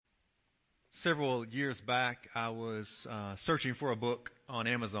Several years back, I was searching for a book on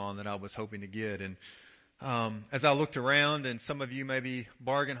Amazon that I was hoping to get. And as I looked around, and some of you may be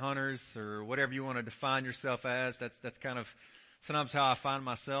bargain hunters or whatever you want to define yourself as, that's kind of sometimes how I find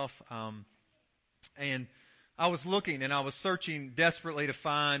myself. And I was looking and I was searching desperately to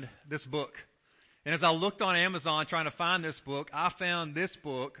find this book. And as I looked on Amazon trying to find this book, I found this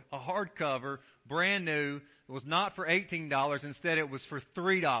book, a hardcover, brand new. It was not for $18. Instead, it was for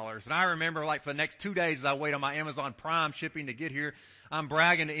 $3. And I remember, like, for the next 2 days as I wait on my Amazon Prime shipping to get here, I'm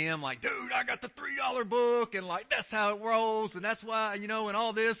bragging to him, like, dude, I got the $3 book, and, like, that's how it rolls, and that's why, and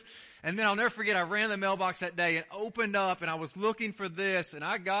all this. And then I'll never forget, I ran the mailbox that day and opened up, and I was looking for this, and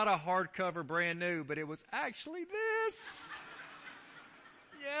I got a hardcover brand new, but it was actually this.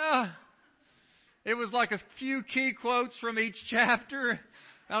 Yeah. It was like a few key quotes from each chapter.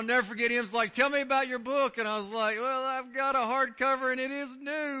 I'll never forget him's like, tell me about your book. And I was like, well, I've got a hardcover and it is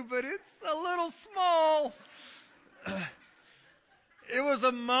new, but it's a little small. It was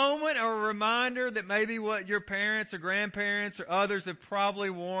a moment or a reminder that maybe what your parents or grandparents or others have probably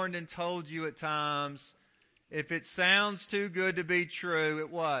warned and told you at times. If it sounds too good to be true, it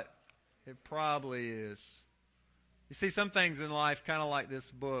what? It probably is. You see, some things in life, kind of like this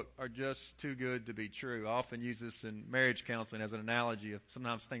book, are just too good to be true. I often use this in marriage counseling as an analogy of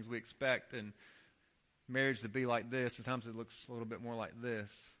sometimes things we expect in marriage to be like this. Sometimes it looks a little bit more like this.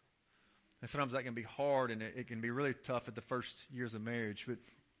 And sometimes that can be hard, and it can be really tough at the first years of marriage. But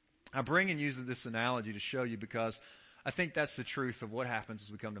I bring and use this analogy to show you because I think that's the truth of what happens as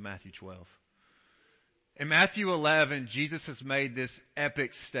we come to Matthew 12. In Matthew 11, Jesus has made this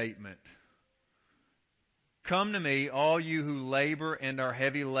epic statement. Come to me, all you who labor and are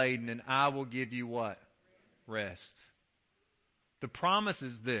heavy laden, and I will give you what? Rest. The promise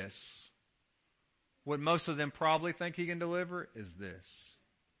is this. What most of them probably think he can deliver is this.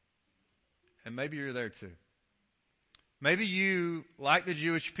 And maybe you're there too. Maybe you, like the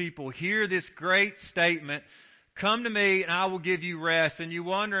Jewish people, hear this great statement, come to me and I will give you rest. And you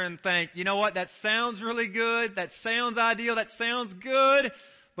wonder and think, you know what, that sounds really good. That sounds ideal. That sounds good.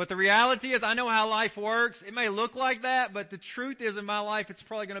 But the reality is, I know how life works. It may look like that, but the truth is in my life, it's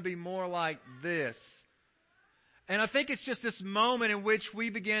probably going to be more like this. And I think it's just this moment in which we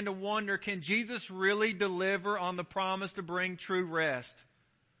begin to wonder, can Jesus really deliver on the promise to bring true rest?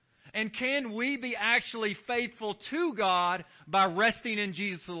 And can we be actually faithful to God by resting in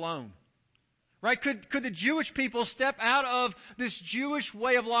Jesus alone? Right? Could the Jewish people step out of this Jewish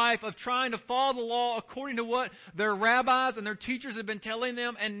way of life of trying to follow the law according to what their rabbis and their teachers have been telling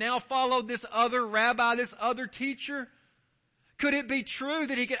them and now follow this other rabbi, this other teacher? Could it be true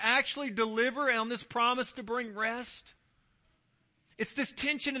that he could actually deliver on this promise to bring rest? It's this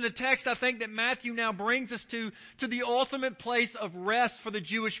tension in the text, I think, that Matthew now brings us to the ultimate place of rest for the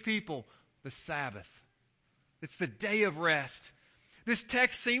Jewish people, the Sabbath. It's the day of rest. This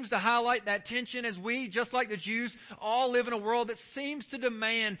text seems to highlight that tension as we, just like the Jews, all live in a world that seems to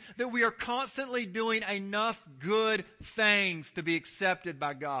demand that we are constantly doing enough good things to be accepted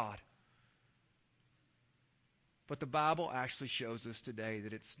by God. But the Bible actually shows us today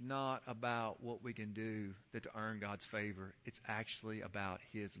that it's not about what we can do to earn God's favor. It's actually about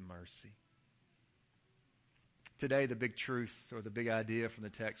His mercy. Today, the big truth or the big idea from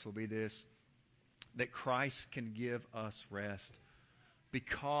the text will be this, that Christ can give us rest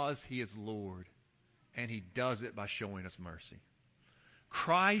because He is Lord, and He does it by showing us mercy.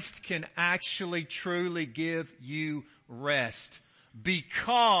 Christ can actually truly give you rest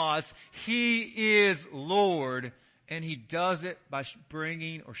because He is Lord, and He does it by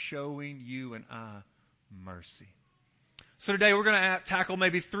bringing or showing you and I mercy. So today we're going to tackle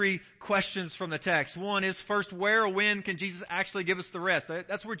maybe 3 questions from the text. One is, first, where or when can Jesus actually give us the rest?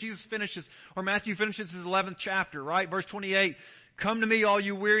 That's where Jesus finishes, or Matthew finishes his 11th chapter, right? Verse 28. Come to me, all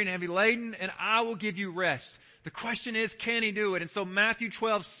you weary and heavy laden, and I will give you rest. The question is, can He do it? And so Matthew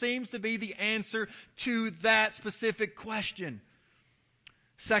 12 seems to be the answer to that specific question.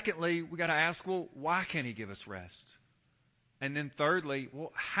 Secondly, we got to ask, well, why can He give us rest? And then thirdly,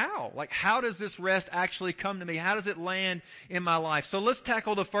 well, how? Like, how does this rest actually come to me? How does it land in my life? So let's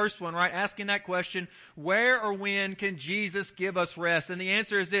tackle the first one, right? Asking that question, where or when can Jesus give us rest? And the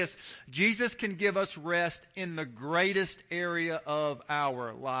answer is this: Jesus can give us rest in the greatest area of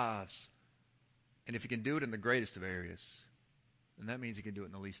our lives. And if He can do it in the greatest of areas, then that means He can do it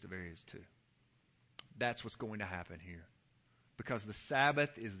in the least of areas too. That's what's going to happen here. Because the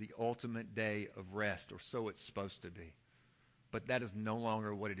Sabbath is the ultimate day of rest, or so it's supposed to be. But that is no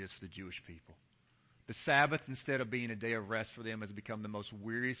longer what it is for the Jewish people. The Sabbath, instead of being a day of rest for them, has become the most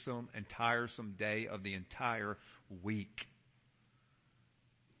wearisome and tiresome day of the entire week.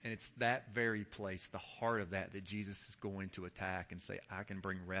 And it's that very place, the heart of that Jesus is going to attack and say, I can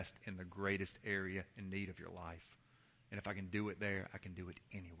bring rest in the greatest area in need of your life. And if I can do it there, I can do it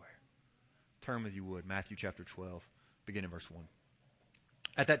anywhere. Turn with you would, Matthew chapter 12, begin in verse 1.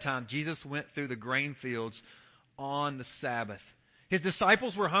 At that time, Jesus went through the grain fields on the Sabbath. His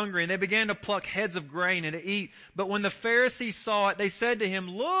disciples were hungry, and they began to pluck heads of grain and to eat. But when the Pharisees saw it, they said to him,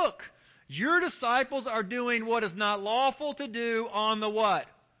 look, your disciples are doing what is not lawful to do on the what?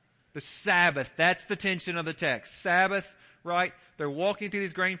 The Sabbath. That's the tension of the text. Sabbath, right? They're walking through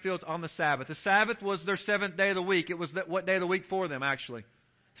these grain fields on the Sabbath. The Sabbath was their seventh day of the week. It was what day of the week for them, actually?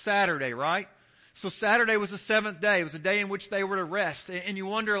 Saturday, right? So Saturday was the seventh day. It was a day in which they were to rest. And you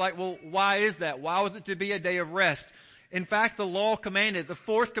wonder, like, well, why is that? Why was it to be a day of rest? In fact, the law commanded, the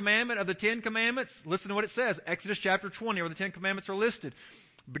fourth commandment of the 10 commandments, listen to what it says. Exodus chapter 20, where the 10 commandments are listed.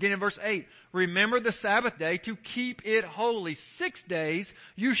 Beginning in verse 8, remember the Sabbath day to keep it holy. 6 days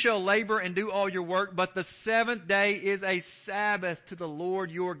you shall labor and do all your work, but the seventh day is a Sabbath to the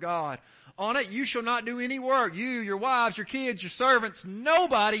Lord your God. On it you shall not do any work. You, your wives, your kids, your servants,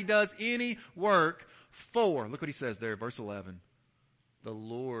 nobody does any work for. Look what he says there, verse 11. The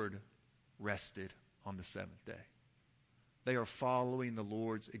Lord rested on the seventh day. They are following the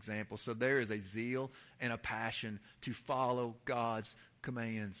Lord's example. So there is a zeal and a passion to follow God's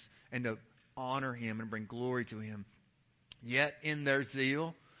commands and to honor Him and bring glory to Him. Yet in their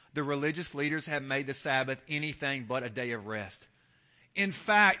zeal, the religious leaders have made the Sabbath anything but a day of rest. In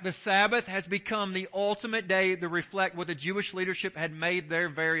fact, the Sabbath has become the ultimate day to reflect what the Jewish leadership had made their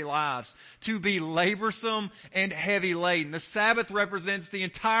very lives, to be laborsome and heavy laden. The Sabbath represents the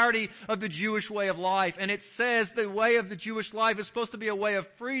entirety of the Jewish way of life, and it says the way of the Jewish life is supposed to be a way of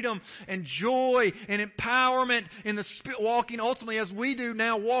freedom and joy and empowerment in the Spirit, walking ultimately as we do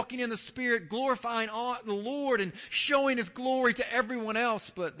now, walking in the Spirit, glorifying the Lord and showing His glory to everyone else.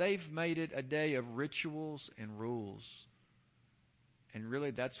 But they've made it a day of rituals and rules. And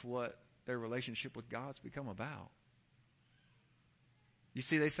really, that's what their relationship with God's become about. You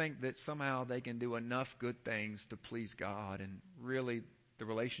see, they think that somehow they can do enough good things to please God. And really, the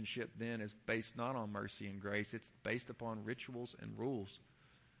relationship then is based not on mercy and grace. It's based upon rituals and rules.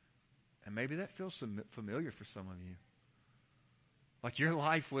 And maybe that feels familiar for some of you. Like your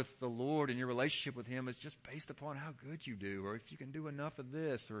life with the Lord and your relationship with Him is just based upon how good you do, or if you can do enough of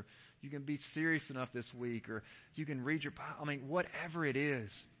this, or you can be serious enough this week, or you can read your Bible. I mean, whatever it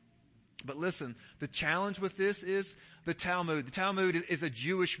is. But listen, the challenge with this is the Talmud. The Talmud is a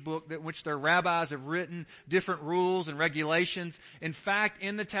Jewish book in which their rabbis have written different rules and regulations. In fact,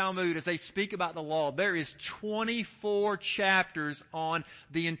 in the Talmud, as they speak about the law, there is 24 chapters on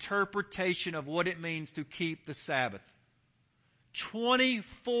the interpretation of what it means to keep the Sabbath.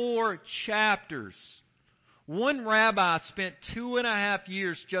 24 chapters. One rabbi spent 2.5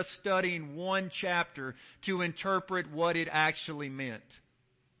 years just studying one chapter to interpret what it actually meant.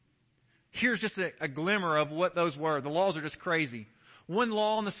 Here's just a glimmer of what those were. The laws are just crazy. One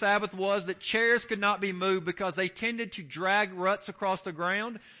law on the Sabbath was that chairs could not be moved because they tended to drag ruts across the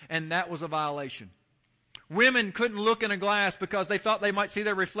ground, and that was a violation. Women couldn't look in a glass because they thought they might see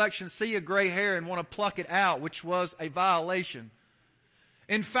their reflection, see a gray hair, and want to pluck it out, which was a violation.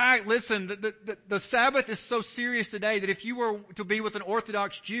 In fact, listen, the Sabbath is so serious today that if you were to be with an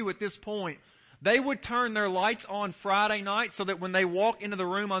Orthodox Jew at this point, they would turn their lights on Friday night so that when they walk into the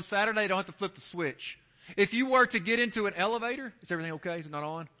room on Saturday, they don't have to flip the switch. If you were to get into an elevator, is everything okay? Is it not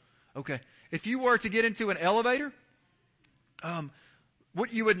on? Okay. If you were to get into an elevator,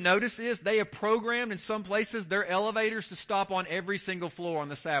 what you would notice is they have programmed in some places their elevators to stop on every single floor on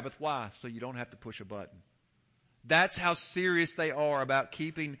the Sabbath. Why? So you don't have to push a button. That's how serious they are about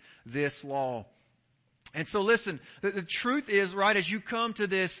keeping this law. And so listen, the truth is, right, as you come to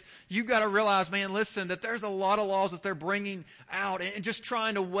this, you've got to realize, man, listen, that there's a lot of laws that they're bringing out and just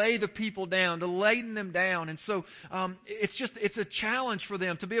trying to weigh the people down, to laden them down. And so, it's a challenge for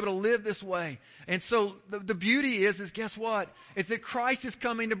them to be able to live this way. And so the beauty is guess what? Is that Christ is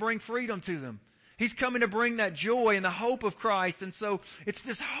coming to bring freedom to them. He's coming to bring that joy and the hope of Christ. And so it's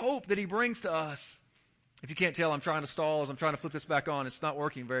this hope that He brings to us. If you can't tell, I'm trying to stall as I'm trying to flip this back on. It's not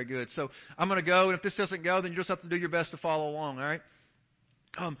working very good. So I'm going to go, and if this doesn't go, then you just have to do your best to follow along, all right?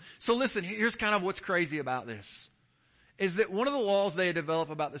 So listen, here's kind of what's crazy about this. Is that one of the laws they had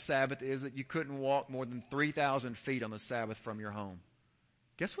developed about the Sabbath is that you couldn't walk more than 3,000 feet on the Sabbath from your home.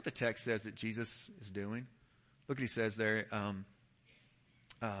 Guess what the text says that Jesus is doing? Look what He says there,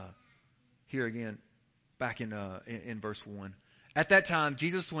 here again, back in verse 1. At that time,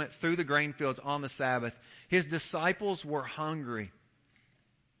 Jesus went through the grain fields on the Sabbath. His disciples were hungry.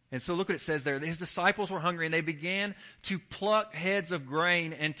 And so look what it says there. His disciples were hungry and they began to pluck heads of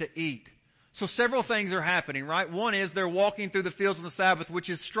grain and to eat. So several things are happening, right? One is they're walking through the fields on the Sabbath, which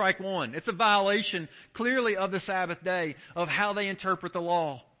is strike one. It's a violation clearly of the Sabbath day, of how they interpret the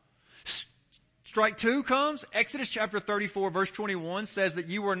law. Strike two comes. Exodus chapter 34 verse 21 says that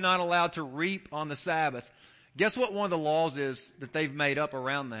you are not allowed to reap on the Sabbath. Guess what one of the laws is that they've made up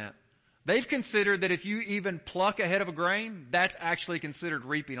around that? They've considered that if you even pluck a head of a grain, that's actually considered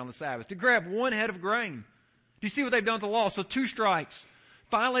reaping on the Sabbath. To grab one head of grain. Do you see what they've done with the law? So 2 strikes.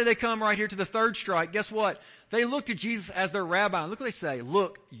 Finally they come right here to the 3rd strike. Guess what? They look to Jesus as their rabbi. Look what they say.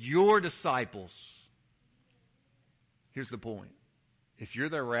 Look, your disciples. Here's the point. If you're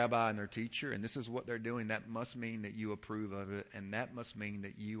their rabbi and their teacher, and this is what they're doing, that must mean that you approve of it, and that must mean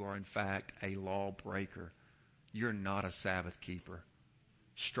that you are in fact a lawbreaker. You're not a Sabbath keeper.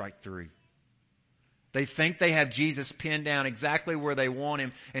 Strike 3. They think they have Jesus pinned down exactly where they want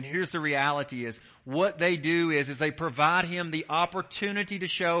him. And here's the reality is, what they do is they provide him the opportunity to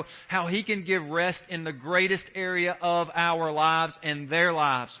show how he can give rest in the greatest area of our lives and their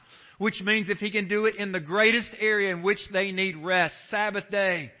lives. Which means if he can do it in the greatest area in which they need rest, Sabbath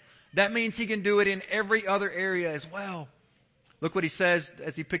day, that means he can do it in every other area as well. Look what he says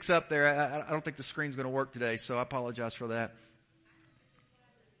as he picks up there. I don't think the screen's going to work today, so I apologize for that.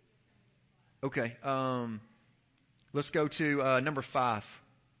 Okay, let's go to number 5.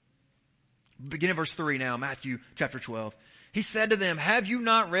 Beginning verse 3 now, Matthew chapter 12. He said to them, have you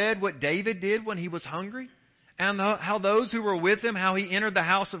not read what David did when he was hungry? And how those who were with him, how he entered the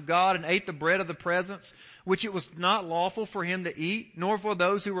house of God and ate the bread of the presence, which it was not lawful for him to eat, nor for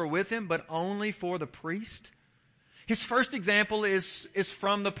those who were with him, but only for the priest? His first example is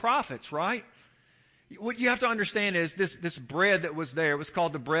from the prophets, right? What you have to understand is this bread that was there, it was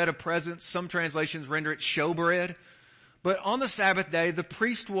called the bread of presence. Some translations render it showbread. But on the Sabbath day, the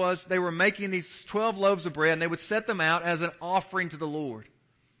priest they were making these 12 loaves of bread and they would set them out as an offering to the Lord.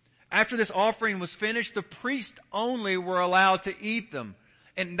 After this offering was finished, the priests only were allowed to eat them.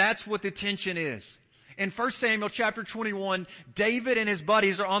 And that's what the tension is. In 1 Samuel chapter 21, David and his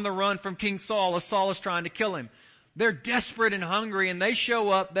buddies are on the run from King Saul as Saul is trying to kill him. They're desperate and hungry and they show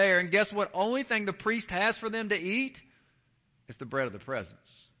up there and guess what? Only thing the priest has for them to eat is the bread of the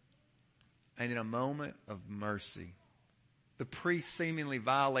presence. And in a moment of mercy, the priest seemingly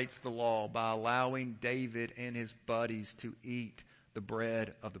violates the law by allowing David and his buddies to eat the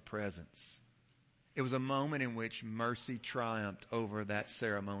bread of the presence. It was a moment in which mercy triumphed over that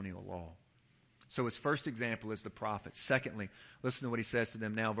ceremonial law. So his first example is the prophet. Secondly, listen to what he says to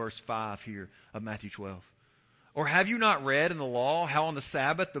them now, verse 5 here of Matthew 12. Or have you not read in the law how on the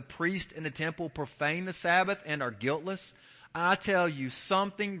Sabbath the priest in the temple profane the Sabbath and are guiltless? I tell you,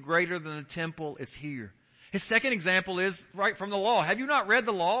 something greater than the temple is here. His second example is right from the law. Have you not read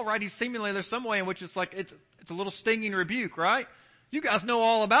the law? Right? He's seemingly, there's some way in which it's like, it's a little stinging rebuke, right? You guys know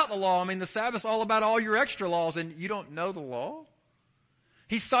all about the law. I mean, the Sabbath's all about all your extra laws and you don't know the law?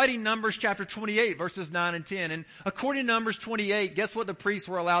 He's citing Numbers chapter 28 verses 9 and 10. And according to Numbers 28, guess what the priests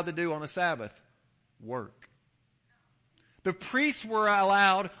were allowed to do on the Sabbath? Work. The priests were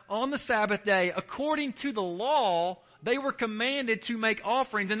allowed on the Sabbath day, according to the law, they were commanded to make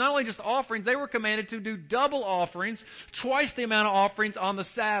offerings. And not only just offerings, they were commanded to do double offerings, twice the amount of offerings on the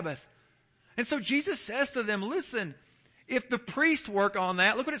Sabbath. And so Jesus says to them, listen, if the priests work on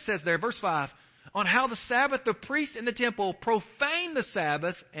that, look what it says there, verse 5. On how the Sabbath, the priests in the temple profane the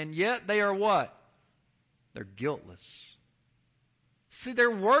Sabbath, and yet they are what? They're guiltless. See,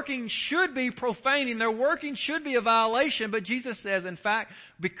 their working should be profaning. Their working should be a violation. But Jesus says, in fact,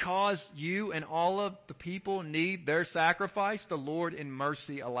 because you and all of the people need their sacrifice, the Lord in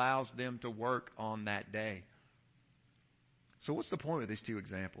mercy allows them to work on that day. So what's the point with these two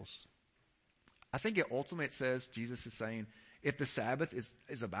examples? I think it ultimately says, Jesus is saying, if the Sabbath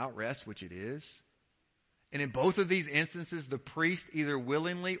is about rest, which it is, and in both of these instances, the priest either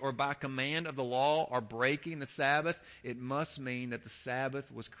willingly or by command of the law are breaking the Sabbath, it must mean that the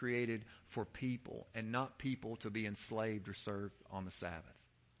Sabbath was created for people and not people to be enslaved or served on the Sabbath.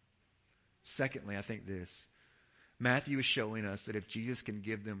 Secondly, I think this. Matthew is showing us that if Jesus can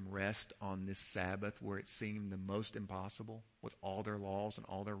give them rest on this Sabbath where it seemed the most impossible with all their laws and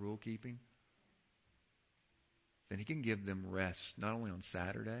all their rule keeping, then he can give them rest not only on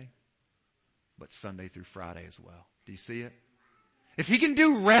Saturday, but Sunday through Friday as well. Do you see it? If he can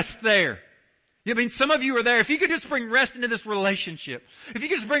do rest there, I mean, some of you are there. If he could just bring rest into this relationship, if he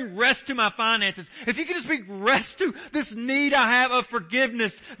could just bring rest to my finances, if he could just bring rest to this need I have of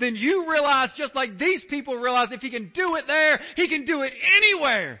forgiveness, then you realize, just like these people realize, if he can do it there, he can do it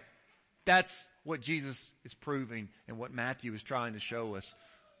anywhere. That's what Jesus is proving and what Matthew is trying to show us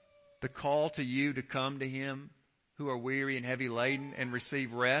the call to you to come to Him who are weary and heavy laden and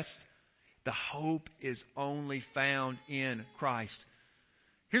receive rest, the hope is only found in Christ.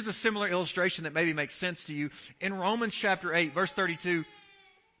 Here's a similar illustration that maybe makes sense to you. In Romans chapter 8, verse 32,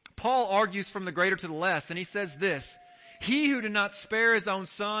 Paul argues from the greater to the less, and he says this, He who did not spare His own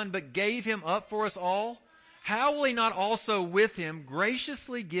Son, but gave Him up for us all, how will He not also with Him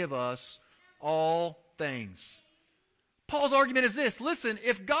graciously give us all things? Paul's argument is this, listen,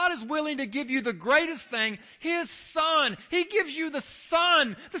 if God is willing to give you the greatest thing, His Son, He gives you the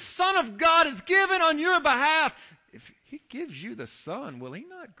Son of God is given on your behalf. If He gives you the Son, will He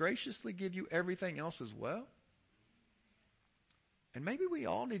not graciously give you everything else as well? And maybe we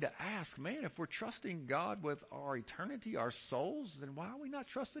all need to ask, man, if we're trusting God with our eternity, our souls, then why are we not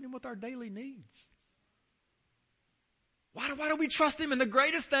trusting Him with our daily needs? Why do we trust Him in the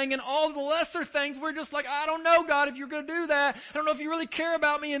greatest thing and all the lesser things? We're just like, I don't know, God, if you're going to do that. I don't know if you really care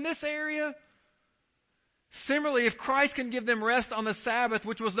about me in this area. Similarly, if Christ can give them rest on the Sabbath,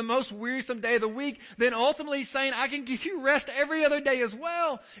 which was the most wearisome day of the week, then ultimately He's saying, I can give you rest every other day as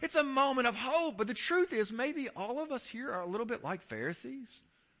well. It's a moment of hope. But the truth is, maybe all of us here are a little bit like Pharisees.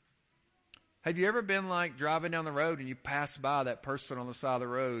 Have you ever been like driving down the road and you pass by that person on the side of the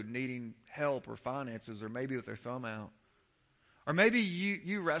road needing help or finances or maybe with their thumb out? Or maybe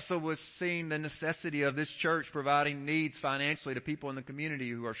you wrestle with seeing the necessity of this church providing needs financially to people in the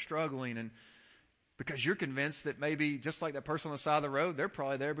community who are struggling, and because you're convinced that maybe just like that person on the side of the road, they're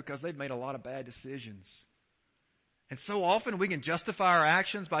probably there because they've made a lot of bad decisions. And so often we can justify our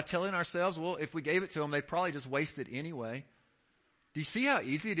actions by telling ourselves, well, if we gave it to them, they'd probably just waste it anyway. Do you see how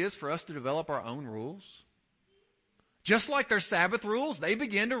easy it is for us to develop our own rules? Just like their Sabbath rules, they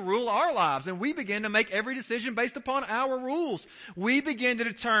begin to rule our lives, and we begin to make every decision based upon our rules. We begin to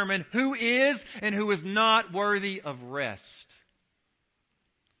determine who is and who is not worthy of rest.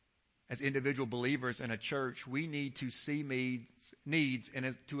 As individual believers in a church, we need to see needs,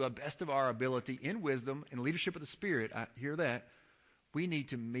 and to the best of our ability, in wisdom and leadership of the Spirit, I hear that, we need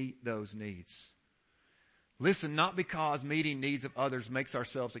to meet those needs. Listen, not because meeting needs of others makes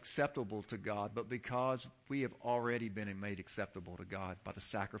ourselves acceptable to God, but because we have already been made acceptable to God by the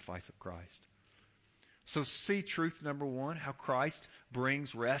sacrifice of Christ. So see truth number one, how Christ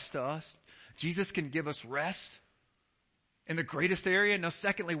brings rest to us. Jesus can give us rest in the greatest area. Now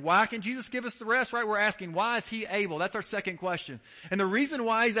secondly, why can Jesus give us the rest? Right? We're asking, why is He able? That's our second question. And the reason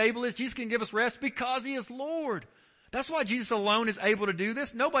why He's able is Jesus can give us rest because He is Lord. That's why Jesus alone is able to do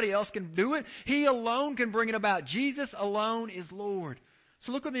this. Nobody else can do it. He alone can bring it about. Jesus alone is Lord.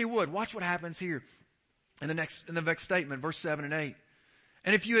 So look with me, would. Watch what happens here in the next statement, verse 7 and 8.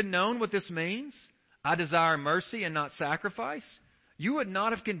 And if you had known what this means, I desire mercy and not sacrifice, you would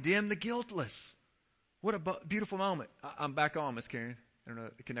not have condemned the guiltless. What a beautiful moment. I'm back on, Miss Karen. I don't know,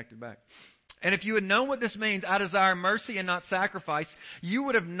 it connected back. And if you had known what this means, I desire mercy and not sacrifice, you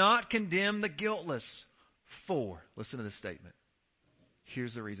would have not condemned the guiltless. For, listen to this statement.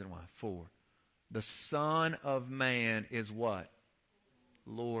 Here's the reason why. For, the Son of Man is what?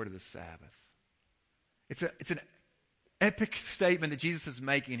 Lord of the Sabbath. It's an epic statement that Jesus is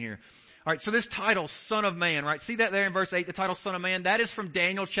making here. All right, so this title, Son of Man, right? See that there in verse 8, the title Son of Man? That is from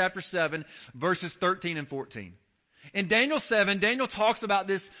Daniel chapter 7, verses 13 and 14. In Daniel 7, Daniel talks about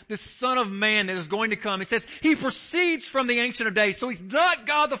this Son of Man that is going to come. He says, He proceeds from the Ancient of Days. So He's not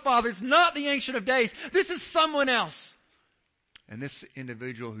God the Father. It's not the Ancient of Days. This is someone else. And this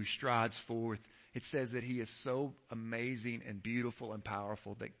individual who strides forth, it says that he is so amazing and beautiful and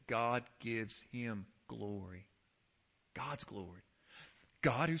powerful that God gives Him glory. God's glory.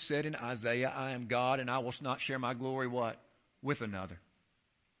 God who said in Isaiah, I am God and I will not share my glory, what? With another.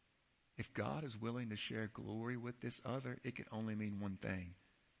 If God is willing to share glory with this other, it can only mean one thing.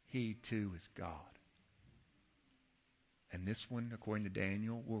 He too is God. And this one, according to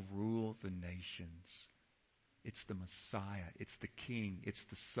Daniel, will rule the nations. It's the Messiah. It's the King. It's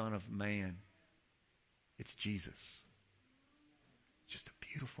the Son of Man. It's Jesus. It's just a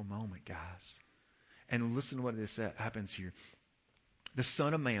beautiful moment, guys. And listen to what this happens here. The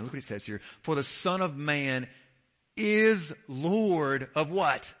Son of Man, look what it says here. For the Son of Man is Lord of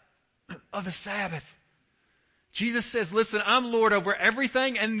what? Of the Sabbath. Jesus says, listen, I'm Lord over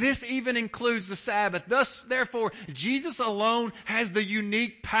everything, and this even includes the Sabbath. Thus, therefore, Jesus alone has the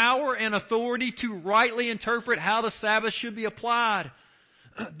unique power and authority to rightly interpret how the Sabbath should be applied.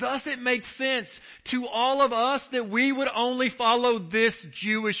 Thus, it makes sense to all of us that we would only follow this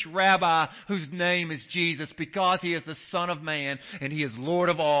Jewish rabbi whose name is Jesus, because He is the Son of Man and He is Lord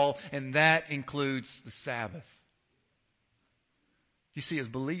of all, and that includes the Sabbath. You see, as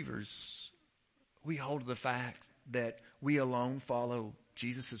believers, we hold to the fact that we alone follow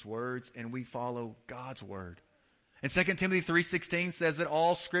Jesus' words and we follow God's word. And 2 Timothy 3:16 says that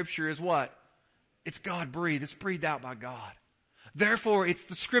all Scripture is what? It's God-breathed. It's breathed out by God. Therefore, it's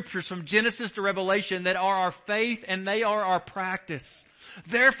the Scriptures from Genesis to Revelation that are our faith and they are our practice.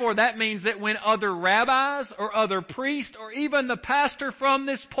 Therefore, that means that when other rabbis or other priests or even the pastor from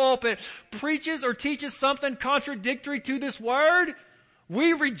this pulpit preaches or teaches something contradictory to this word,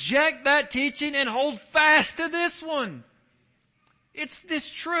 we reject that teaching and hold fast to this one. It's this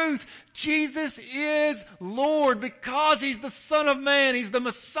truth. Jesus is Lord because He's the Son of Man. He's the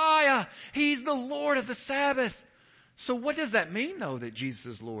Messiah. He's the Lord of the Sabbath. So what does that mean though that Jesus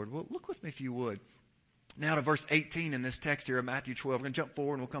is Lord? Well, look with me if you would. Now to verse 18 in this text here of Matthew 12. We're going to jump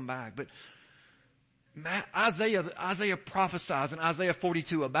forward and we'll come back. But Isaiah prophesies in Isaiah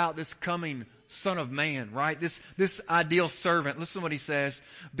 42 about this coming Son of Man, right? This ideal servant. Listen to what he says.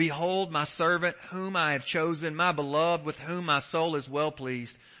 Behold my servant whom I have chosen, my beloved with whom my soul is well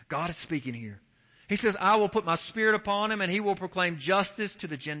pleased. God is speaking here. He says, I will put my Spirit upon him and he will proclaim justice to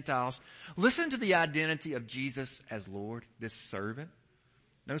the Gentiles. Listen to the identity of Jesus as Lord, this servant.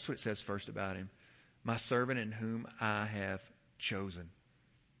 Notice what it says first about him. My servant in whom I have chosen.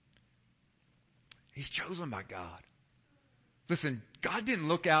 He's chosen by God. Listen, God didn't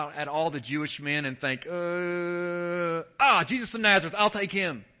look out at all the Jewish men and think, Jesus of Nazareth, I'll take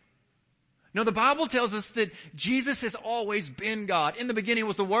him. No, the Bible tells us that Jesus has always been God. In the beginning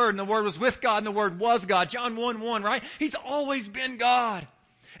was the Word, and the Word was with God, and the Word was God. John 1:1, right? He's always been God.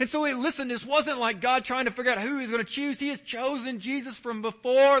 And so listen, this wasn't like God trying to figure out who He's going to choose. He has chosen Jesus from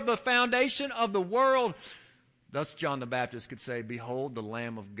before the foundation of the world. Thus John the Baptist could say, behold the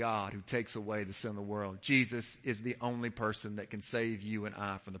Lamb of God who takes away the sin of the world. Jesus is the only person that can save you and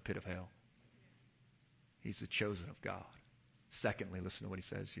I from the pit of hell. He's the chosen of God. Secondly, listen to what he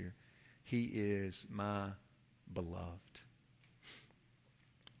says here. He is my beloved.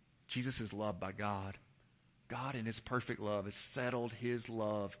 Jesus is loved by God. God in His perfect love has settled His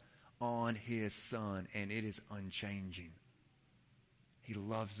love on His Son, and it is unchanging. He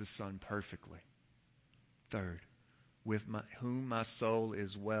loves the Son perfectly. Third, with whom my soul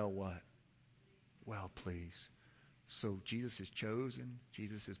is well pleased. So Jesus is chosen.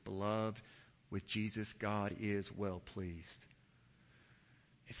 Jesus is beloved. With Jesus, God is well pleased.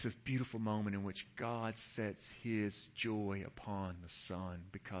 It's a beautiful moment in which God sets His joy upon the Son,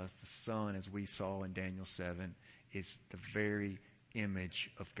 because the Son, as we saw in Daniel 7, is the very image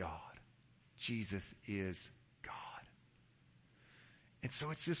of God. Jesus is God. And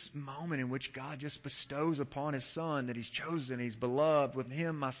so it's this moment in which God just bestows upon His Son that He's chosen, He's beloved. With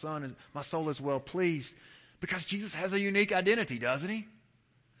Him, my soul is well pleased. Because Jesus has a unique identity, doesn't He?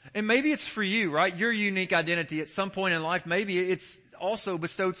 And maybe it's for you, right? Your unique identity at some point in life, maybe it's also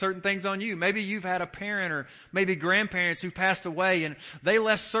bestowed certain things on you. Maybe you've had a parent or maybe grandparents who passed away and they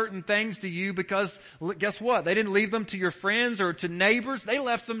left certain things to you because, guess what? They didn't leave them to your friends or to neighbors. They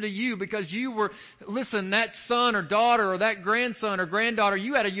left them to you because you were, that son or daughter or that grandson or granddaughter,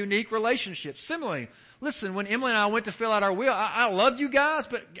 you had a unique relationship. Similarly, listen, when Emily and I went to fill out our will, I loved you guys,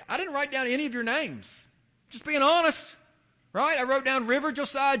 but I didn't write down any of your names. Just being honest. Right? I wrote down River,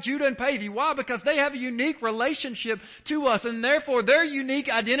 Josiah, Judah, and Pavey. Why? Because they have a unique relationship to us, and therefore their unique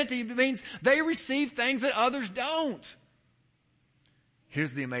identity means they receive things that others don't.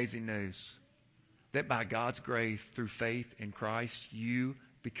 Here's the amazing news. That by God's grace, through faith in Christ, you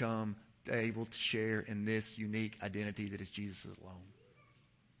become able to share in this unique identity that is Jesus alone.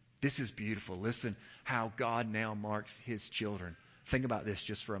 This is beautiful. Listen how God now marks His children. Think about this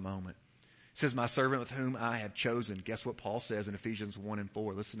just for a moment. It says, my servant with whom I have chosen. Guess what Paul says in Ephesians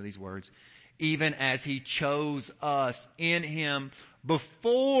 1:4? Listen to these words. Even as He chose us in Him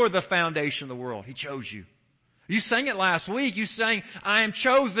before the foundation of the world. He chose you. You sang it last week. You sang, I am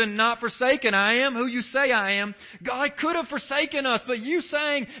chosen, not forsaken. I am who you say I am. God could have forsaken us, but you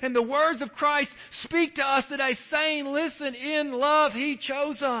sang, and the words of Christ speak to us today, saying, listen, in love, He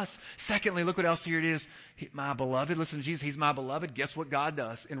chose us. Secondly, look what else here it is. My beloved, listen to Jesus, He's my beloved. Guess what God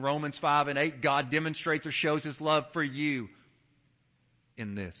does? In Romans 5:8, God demonstrates or shows His love for you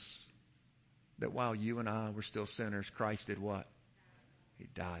in this. That while you and I were still sinners, Christ did what? He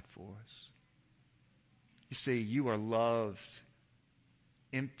died for us. You see, you are loved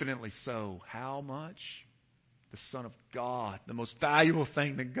infinitely so. How much? The Son of God, the most valuable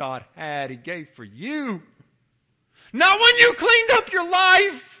thing that God had, He gave for you. Not when you cleaned up your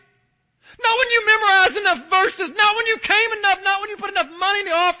life. Not when you memorized enough verses. Not when you came enough. Not when you put enough money in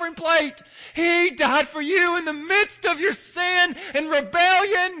the offering plate. He died for you in the midst of your sin and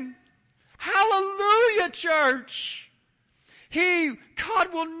rebellion. Hallelujah, church.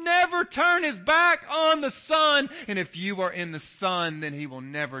 God will never turn His back on the Son. And if you are in the Son, then He will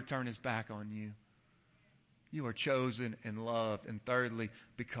never turn His back on you. You are chosen and loved. And thirdly,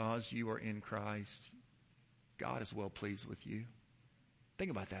 because you are in Christ, God is well pleased with you.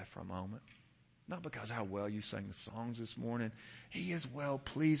 Think about that for a moment. Not because how well you sang the songs this morning. He is well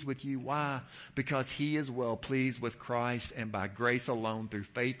pleased with you. Why? Because He is well pleased with Christ, and by grace alone, through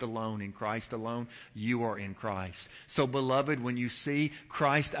faith alone, in Christ alone, you are in Christ. So beloved, when you see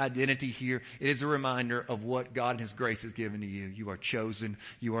Christ's identity here, it is a reminder of what God in His grace has given to you. You are chosen,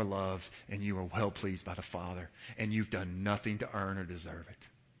 you are loved, and you are well pleased by the Father, and you've done nothing to earn or deserve it.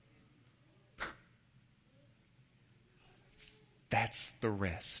 That's the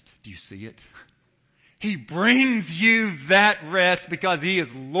rest. Do you see it? He brings you that rest because He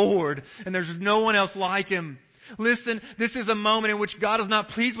is Lord and there's no one else like Him. Listen, this is a moment in which God is not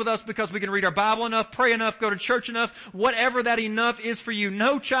pleased with us because we can read our Bible enough, pray enough, go to church enough, whatever that enough is for you.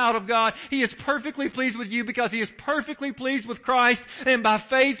 No, child of God, He is perfectly pleased with you because He is perfectly pleased with Christ, and by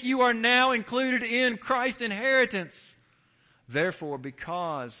faith you are now included in Christ's inheritance. Therefore,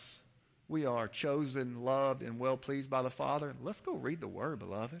 because we are chosen, loved, and well pleased by the Father, let's go read the Word,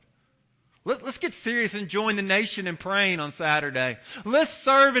 beloved. Let's get serious and join the nation in praying on Saturday. Let's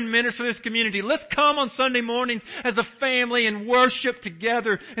serve and minister this community. Let's come on Sunday mornings as a family and worship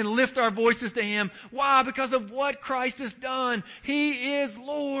together and lift our voices to Him. Why? Because of what Christ has done. He is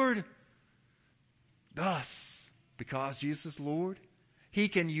Lord. Thus, because Jesus is Lord, He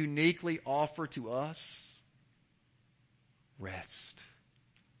can uniquely offer to us rest.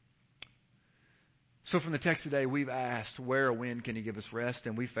 So from the text today, we've asked where or when can He give us rest,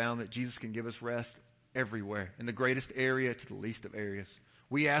 and we found that Jesus can give us rest everywhere, in the greatest area to the least of areas.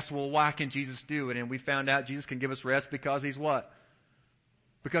 We asked, well, why can Jesus do it? And we found out Jesus can give us rest because He's what?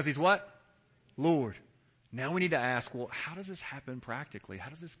 Because He's what? Lord. Now we need to ask, well, how does this happen practically? How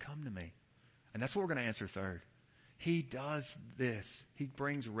does this come to me? And that's what we're going to answer third. He does this. He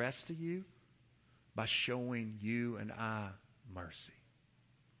brings rest to you by showing you and I mercy.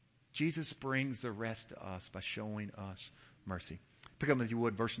 Jesus brings the rest to us by showing us mercy. Pick up, if you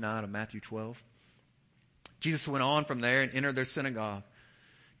would, verse 9 of Matthew 12. Jesus went on from there and entered their synagogue.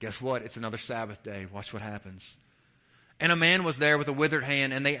 Guess what? It's another Sabbath day. Watch what happens. And a man was there with a withered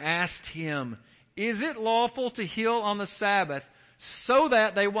hand, and they asked Him, is it lawful to heal on the Sabbath, so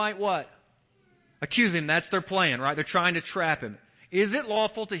that they might what? Accuse Him. That's their plan, right? They're trying to trap Him. Is it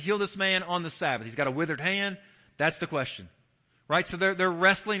lawful to heal this man on the Sabbath? He's got a withered hand. That's the question. Right? So they're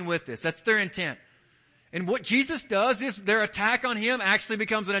wrestling with this. That's their intent. And what Jesus does is their attack on Him actually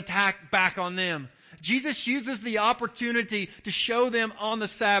becomes an attack back on them. Jesus uses the opportunity to show them on the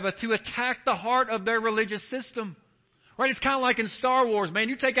Sabbath, to attack the heart of their religious system. Right? It's kind of like in Star Wars, man.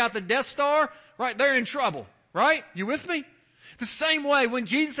 You take out the Death Star, right? They're in trouble. Right? You with me? The same way, when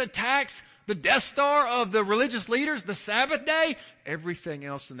Jesus attacks the Death Star of the religious leaders, the Sabbath day, everything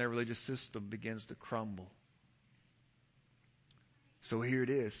else in their religious system begins to crumble. So here it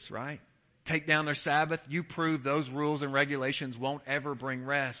is, right? Take down their Sabbath. You prove those rules and regulations won't ever bring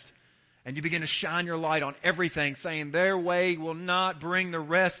rest. And you begin to shine your light on everything, saying their way will not bring the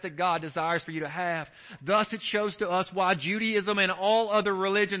rest that God desires for you to have. Thus it shows to us why Judaism and all other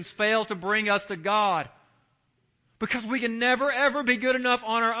religions fail to bring us to God. Because we can never ever be good enough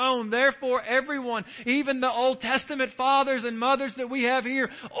on our own. Therefore everyone, even the Old Testament fathers and mothers that we have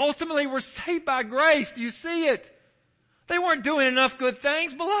here, ultimately were saved by grace. Do you see it? They weren't doing enough good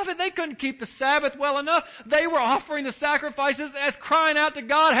things. Beloved, they couldn't keep the Sabbath well enough. They were offering the sacrifices as crying out to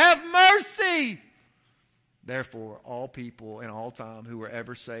God, have mercy! Therefore, all people in all time who were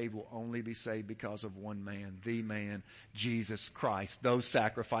ever saved will only be saved because of one man, the man, Jesus Christ. Those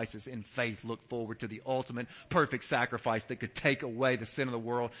sacrifices in faith look forward to the ultimate perfect sacrifice that could take away the sin of the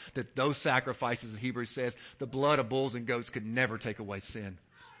world. That those sacrifices, Hebrews says, the blood of bulls and goats could never take away sin.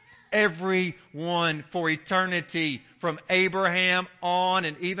 Everyone for eternity, from Abraham on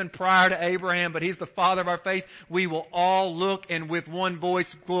and even prior to Abraham, but He's the father of our faith. We will all look and with one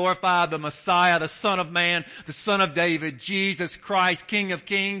voice glorify the Messiah, the Son of Man, the Son of David, Jesus Christ, King of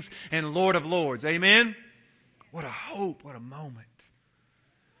Kings and Lord of Lords. Amen? What a hope, what a moment.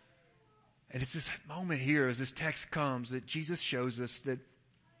 And it's this moment here as this text comes that Jesus shows us that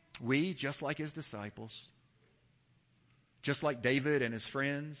we, just like His disciples, just like David and his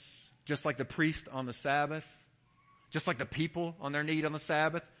friends, just like the priest on the Sabbath, just like the people on their need on the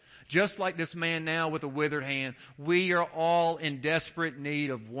Sabbath, just like this man now with a withered hand, we are all in desperate need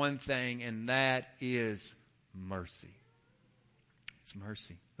of one thing, and that is mercy. It's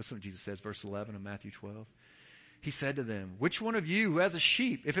mercy. Listen to what Jesus says, verse 11 of Matthew 12. He said to them, which one of you who has a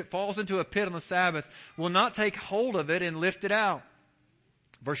sheep, if it falls into a pit on the Sabbath, will not take hold of it and lift it out?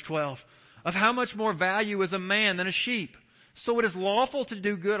 Verse 12, of how much more value is a man than a sheep? So it is lawful to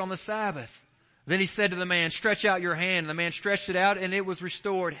do good on the Sabbath. Then he said to the man, stretch out your hand. And the man stretched it out, and it was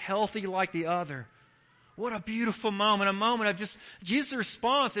restored, healthy like the other. What a beautiful moment. A moment of just, Jesus'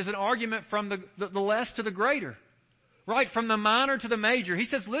 response is an argument from the less to the greater. Right? From the minor to the major. He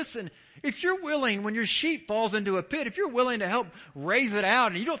says, listen, if you're willing, when your sheep falls into a pit, if you're willing to help raise it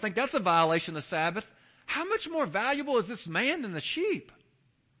out, and you don't think that's a violation of the Sabbath, how much more valuable is this man than the sheep?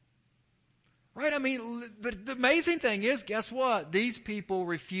 Right? I mean, but the amazing thing is, guess what? These people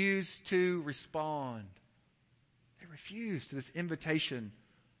refuse to respond. They refuse to this invitation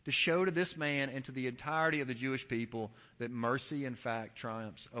to show to this man and to the entirety of the Jewish people that mercy, in fact,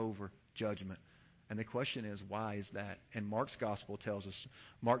 triumphs over judgment. And the question is, why is that? And Mark's gospel tells us,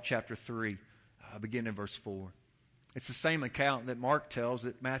 Mark chapter 3, beginning in verse 4. It's the same account that Mark tells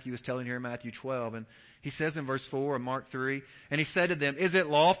that Matthew is telling here in Matthew 12. And he says in verse 4 of Mark 3, and he said to them, is it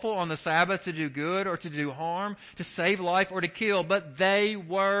lawful on the Sabbath to do good or to do harm, to save life or to kill? But they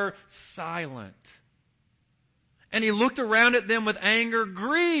were silent. And he looked around at them with anger,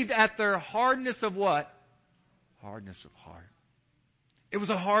 grieved at their hardness of what? Hardness of heart. It was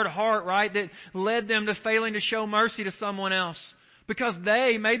a hard heart, right, that led them to failing to show mercy to someone else. Because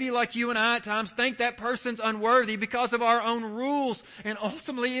they, maybe like you and I at times, think that person's unworthy because of our own rules. And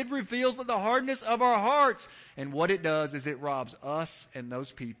ultimately it reveals the hardness of our hearts. And what it does is it robs us and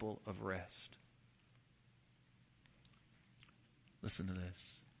those people of rest. Listen to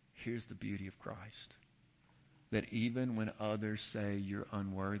this. Here's the beauty of Christ. That even when others say you're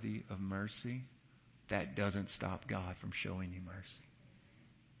unworthy of mercy, that doesn't stop God from showing you mercy.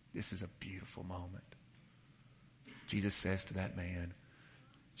 This is a beautiful moment. Jesus says to that man,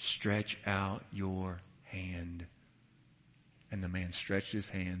 stretch out your hand. And the man stretched his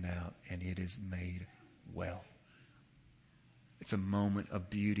hand out, and it is made well. It's a moment of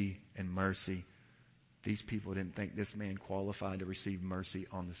beauty and mercy. These people didn't think this man qualified to receive mercy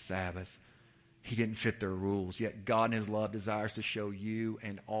on the Sabbath. He didn't fit their rules. Yet God in His love desires to show you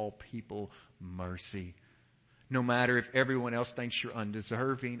and all people mercy. No matter if everyone else thinks you're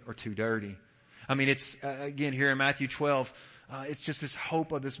undeserving or too dirty. I mean, it's, again, here in Matthew 12, it's just this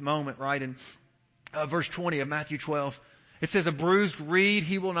hope of this moment, right? In verse 20 of Matthew 12, it says, a bruised reed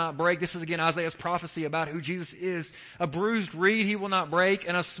He will not break. This is again Isaiah's prophecy about who Jesus is. A bruised reed He will not break,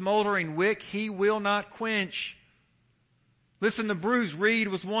 and a smoldering wick He will not quench. Listen, the bruised reed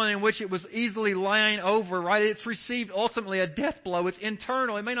was one in which it was easily lying over, right? It's received ultimately a death blow. It's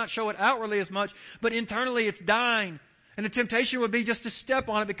internal. It may not show it outwardly as much, but internally it's dying. And the temptation would be just to step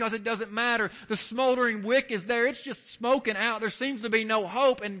on it because it doesn't matter. The smoldering wick is there. It's just smoking out. There seems to be no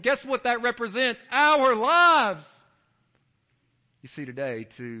hope. And guess what that represents? Our lives. You see today,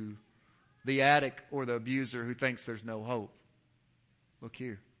 to the addict or the abuser who thinks there's no hope, look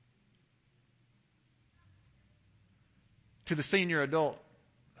here. To the senior adult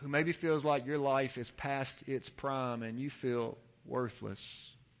who maybe feels like your life is past its prime and you feel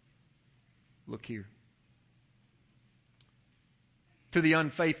worthless, look here. To the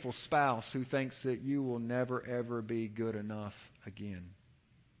unfaithful spouse who thinks that you will never ever be good enough again,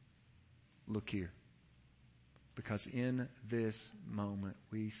 look here. Because in this moment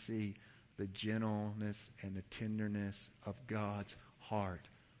we see the gentleness and the tenderness of God's heart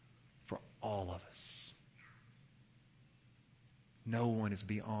for all of us. No one is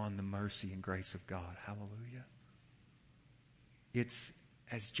beyond the mercy and grace of God. Hallelujah. It's,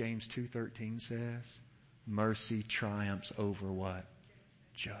 as James 2:13 says, mercy triumphs over what?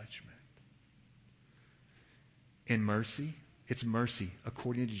 Judgment. In mercy, it's mercy,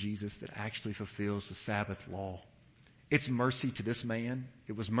 according to Jesus, that actually fulfills the Sabbath law. It's mercy to this man.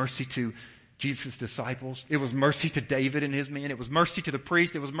 It was mercy to Jesus' disciples. It was mercy to David and his men. It was mercy to the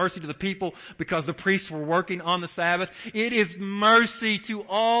priest. It was mercy to the people because the priests were working on the Sabbath. It is mercy to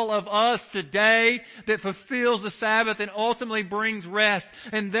all of us today that fulfills the Sabbath and ultimately brings rest.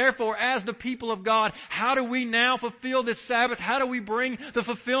 And therefore, as the people of God, how do we now fulfill this Sabbath? How do we bring the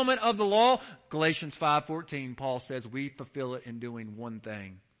fulfillment of the law? Galatians 5:14, Paul says we fulfill it in doing one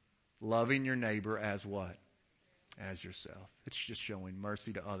thing. Loving your neighbor as what? As yourself. It's just showing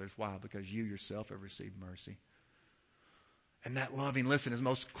mercy to others. Why? Because you yourself have received mercy. And that loving, listen, is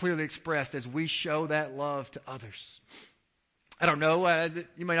most clearly expressed as we show that love to others. I don't know,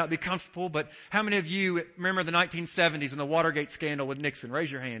 you may not be comfortable, but how many of you remember the 1970s and the Watergate scandal with Nixon?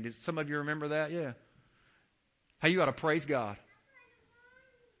 Raise your hand. Some of you remember that? Yeah. Hey, you ought to praise God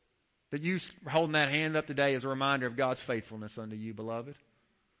that you holding that hand up today is a reminder of God's faithfulness unto you, beloved.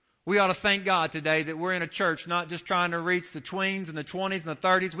 We ought to thank God today that we're in a church not just trying to reach the tweens and the 20s and the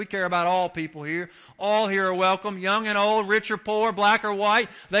 30s. We care about all people here. All here are welcome, young and old, rich or poor, black or white.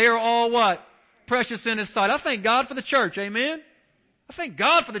 They are all what? Precious in His sight. I thank God for the church. Amen? I thank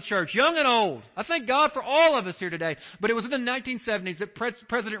God for the church, young and old. I thank God for all of us here today. But it was in the 1970s that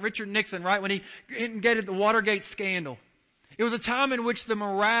President Richard Nixon, right, when he instigated the Watergate scandal. It was a time in which the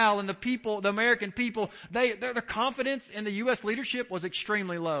morale and the people, the American people, their confidence in the U.S. leadership was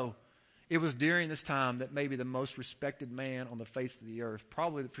extremely low. It was during this time that maybe the most respected man on the face of the earth,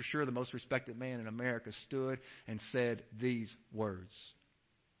 probably for sure the most respected man in America, stood and said these words.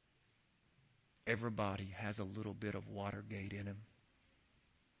 Everybody has a little bit of Watergate in him.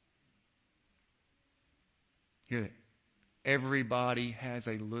 Hear it. Everybody has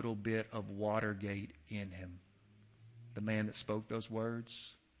a little bit of Watergate in him. The man that spoke those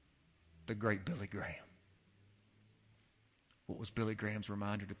words, the great Billy Graham. What was Billy Graham's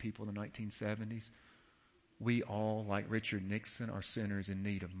reminder to people in the 1970s? We all, like Richard Nixon, are sinners in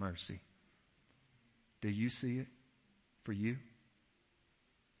need of mercy. Do you see it for you?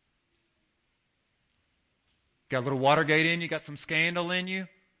 Got a little Watergate in you? Got some scandal in you?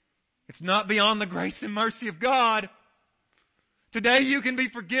 It's not beyond the grace and mercy of God. Today you can be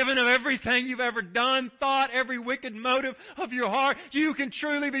forgiven of everything you've ever done, thought, every wicked motive of your heart. You can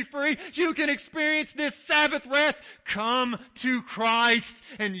truly be free. You can experience this Sabbath rest. Come to Christ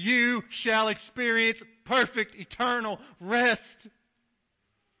and you shall experience perfect eternal rest.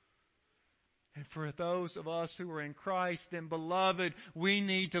 And for those of us who are in Christ, then beloved, we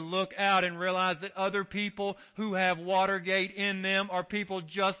need to look out and realize that other people who have Watergate in them are people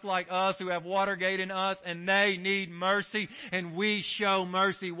just like us who have Watergate in us, and they need mercy, and we show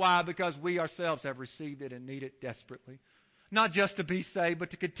mercy. Why? Because we ourselves have received it and need it desperately. Not just to be saved,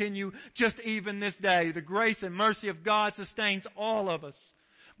 but to continue just even this day. The grace and mercy of God sustains all of us.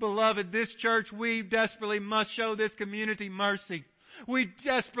 Beloved, this church, we desperately must show this community mercy. We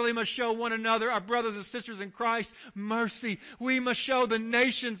desperately must show one another, our brothers and sisters in Christ, mercy. We must show the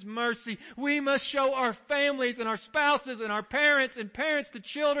nations mercy. We must show our families and our spouses and our parents and parents to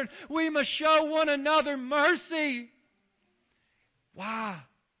children. We must show one another mercy. Why?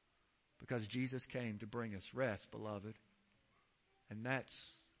 Because Jesus came to bring us rest, beloved. And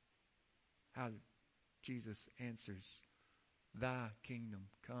that's how Jesus answers. Thy kingdom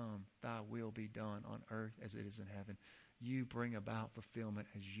come, thy will be done on earth as it is in heaven. You bring about fulfillment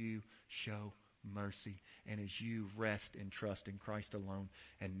as you show mercy and as you rest and trust in Christ alone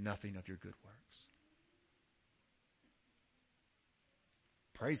and nothing of your good works.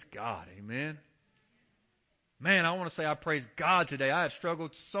 Praise God. Amen. Man, I want to say I praise God today. I have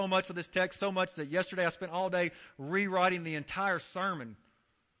struggled so much with this text, so much that yesterday I spent all day rewriting the entire sermon.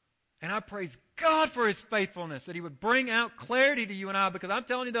 And I praise God for His faithfulness, that He would bring out clarity to you and I, because I'm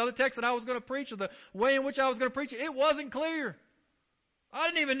telling you the other text that I was going to preach, or the way in which I was going to preach it wasn't clear. I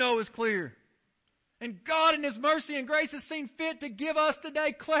didn't even know it was clear. And God in His mercy and grace has seen fit to give us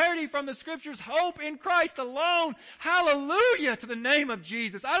today clarity from the Scriptures, hope in Christ alone. Hallelujah to the name of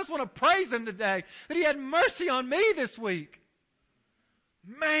Jesus. I just want to praise Him today that He had mercy on me this week.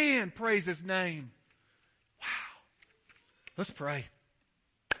 Man, praise His name. Wow. Let's pray.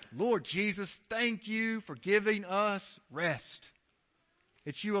 Lord Jesus, thank you for giving us rest.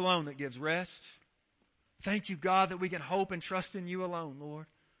 It's you alone that gives rest. Thank you, God, that we can hope and trust in you alone, Lord.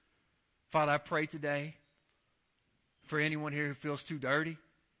 Father, I pray today for anyone here who feels too dirty,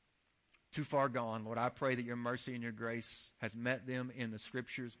 too far gone. Lord, I pray that your mercy and your grace has met them in the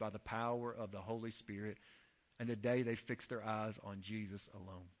Scriptures by the power of the Holy Spirit, and today they fix their eyes on Jesus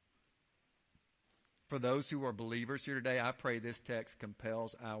alone. For those who are believers here today, I pray this text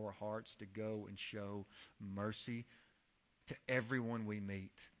compels our hearts to go and show mercy to everyone we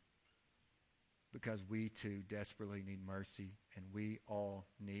meet, because we too desperately need mercy, and we all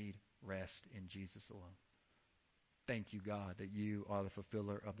need rest in Jesus alone. Thank you, God, that you are the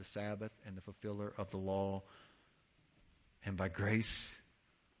fulfiller of the Sabbath and the fulfiller of the law. And by grace,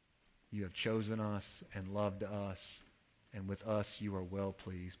 you have chosen us and loved us, and with us you are well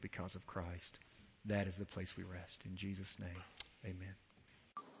pleased because of Christ. That is the place we rest. In Jesus' name, amen.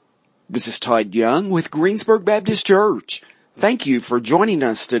 This is Todd Young with Greensburg Baptist Church. Thank you for joining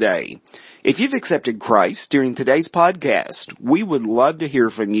us today. If you've accepted Christ during today's podcast, we would love to hear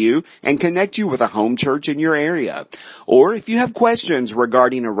from you and connect you with a home church in your area. Or if you have questions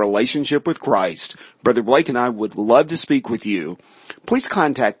regarding a relationship with Christ, Brother Blake and I would love to speak with you. Please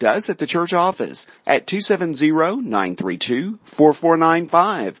contact us at the church office at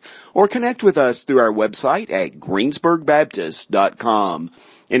 270-932-4495 or connect with us through our website at greensburgbaptist.com.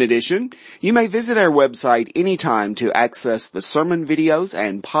 In addition, you may visit our website anytime to access the sermon videos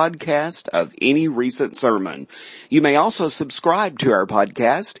and podcast of any recent sermon. You may also subscribe to our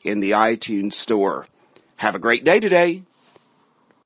podcast in the iTunes Store. Have a great day today.